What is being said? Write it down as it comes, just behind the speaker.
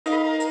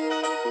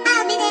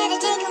be there to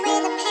take away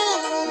the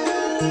pain.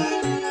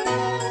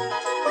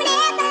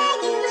 Whatever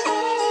you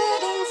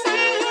hurt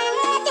inside,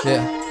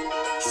 Yeah.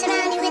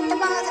 surround you with the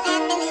walls of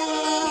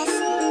happiness.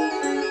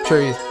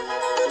 Treezz.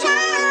 And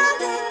drown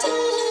the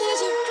tears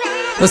you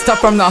cry. Let's talk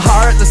from the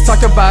heart, let's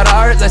talk about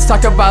art. Let's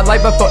talk about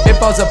life before it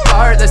falls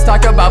apart. Let's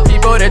talk about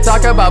people that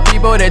talk about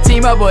people that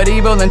team up with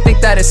evil and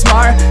think that it's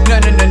smart. No,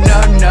 no, no, no,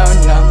 no,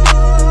 no.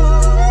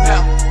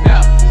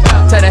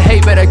 Tell the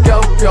hate better go,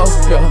 go,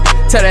 go.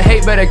 Tell the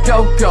hate better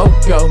go, go,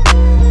 go.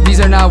 These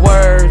are not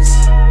words,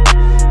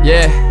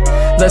 yeah.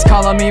 Let's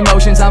call them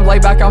emotions. I'm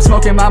laid back, I'm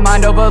smoking, my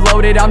mind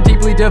overloaded. I'm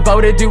deeply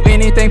devoted, do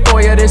anything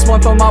for you. This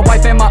one for my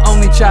wife and my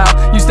only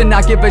child. Used to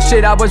not give a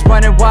shit, I was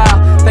running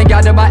wild. Thank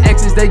God to my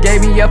exes, they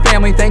gave me a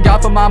family. Thank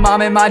God for my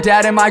mom and my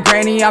dad and my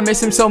granny. I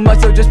miss him so much,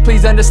 so just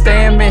please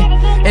understand me.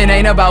 It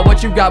ain't about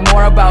what you got,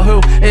 more about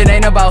who. It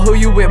ain't about who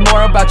you with,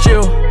 more about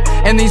you.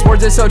 And these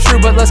words are so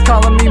true, but let's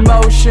call them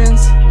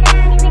emotions.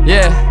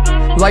 Yeah,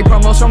 like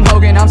promos from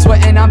Hogan, I'm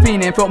sweating, I'm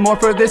fiending. Felt more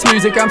for this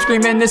music, I'm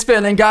screaming this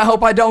feeling. God,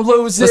 hope I don't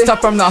lose it. Let's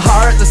talk from the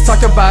heart, let's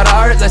talk about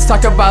art. Let's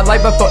talk about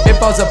life before it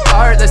falls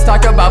apart. Let's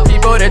talk about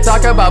people that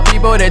talk about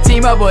people that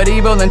team up with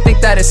evil and think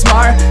that it's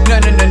smart. No,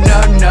 no, no,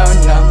 no, no,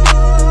 no.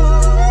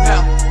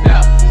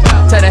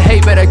 Tell the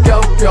hate better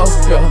go, go,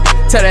 go.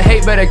 Tell the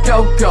hate better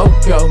go, go,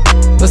 go.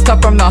 Let's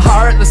talk from the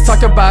heart, let's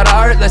talk about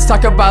art. Let's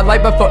talk about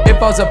life before it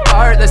falls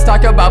apart. Let's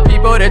talk about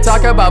people that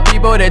talk about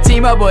people that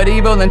team up with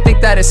evil and think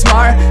that it's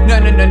smart. No,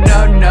 no, no,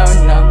 no, no,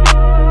 no.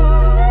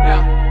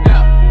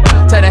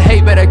 Tell the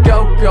hate better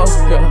go, go,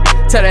 go.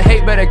 Tell the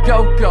hate better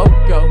go, go,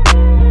 go.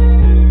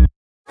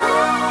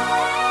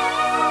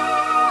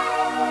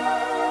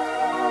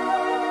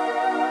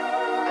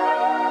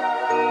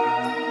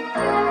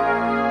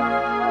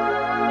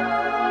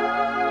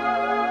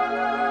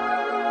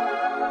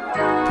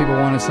 People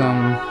wanted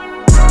some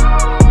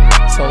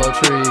solo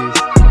Treezz.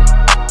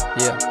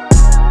 Yeah.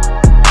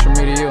 From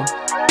me to you.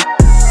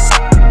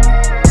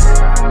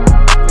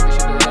 Think you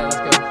should do that, let's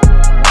go.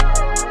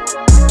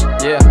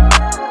 Yeah.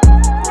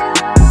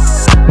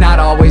 Not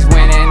always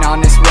winning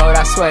on this road,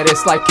 I swear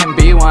this life can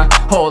be one.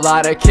 Whole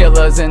lot of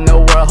killers in the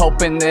world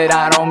hoping that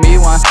I don't meet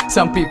one.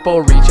 Some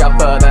people reach out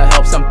for the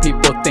help, some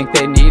people think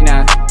they need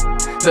none.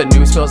 The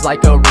news feels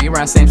like a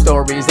rerun, same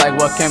stories like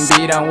what can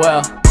be done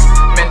well.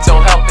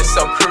 Mental health is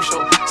so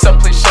crucial, so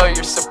please show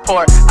your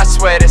support. I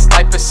swear this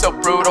life is so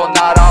brutal,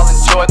 not all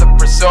enjoy the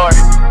resort.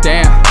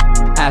 Damn,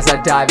 as I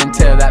dive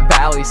into that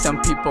valley, some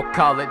people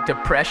call it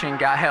depression.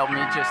 God help me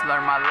just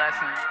learn my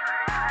lesson.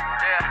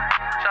 Yeah,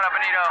 shout out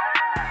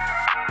Bonito.